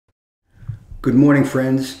Good morning,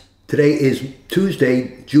 friends. Today is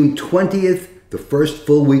Tuesday, June 20th, the first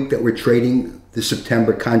full week that we're trading the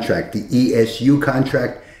September contract, the ESU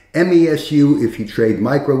contract, MESU if you trade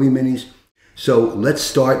micro Eminis. So let's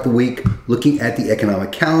start the week looking at the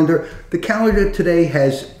economic calendar. The calendar today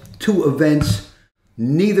has two events,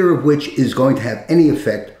 neither of which is going to have any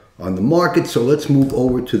effect on the market. So let's move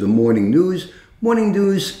over to the morning news. Morning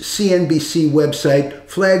news, CNBC website,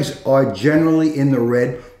 flags are generally in the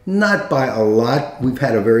red. Not by a lot. We've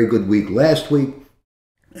had a very good week last week,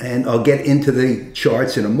 and I'll get into the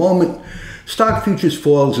charts in a moment. Stock futures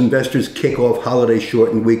fall as investors kick off holiday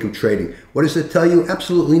shortened week of trading. What does it tell you?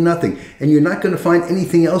 Absolutely nothing. And you're not going to find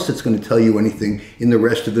anything else that's going to tell you anything in the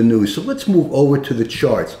rest of the news. So let's move over to the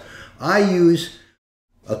charts. I use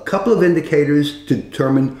a couple of indicators to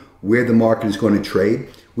determine where the market is going to trade.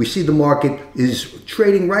 We see the market is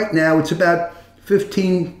trading right now. It's about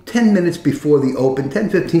 10 minutes before the open,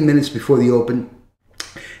 10-15 minutes before the open,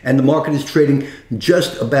 and the market is trading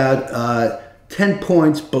just about 10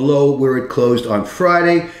 points below where it closed on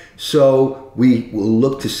Friday. So we will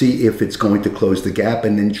look to see if it's going to close the gap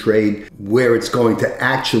and then trade where it's going to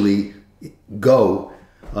actually go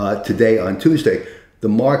today on Tuesday. The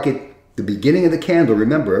market, the beginning of the candle,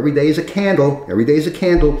 remember, every day is a candle,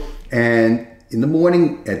 and in the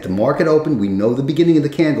morning at the market open, we know the beginning of the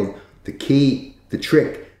candle. The key, the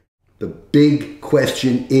trick, the big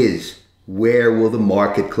question is, where will the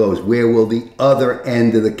market close? Where will the other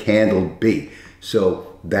end of the candle be?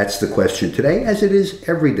 So that's the question today, as it is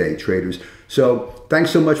every day, traders. So thanks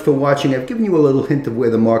so much for watching. I've given you a little hint of where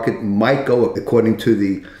the market might go according to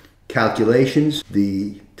the calculations,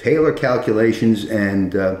 the Taylor calculations,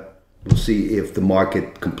 and we'll see if the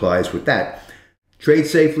market complies with that. Trade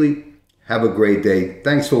safely. Have a great day.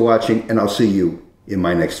 Thanks for watching, and I'll see you in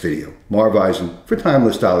my next video. Marv Eisen for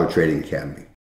Timeless Dollar Trading Academy.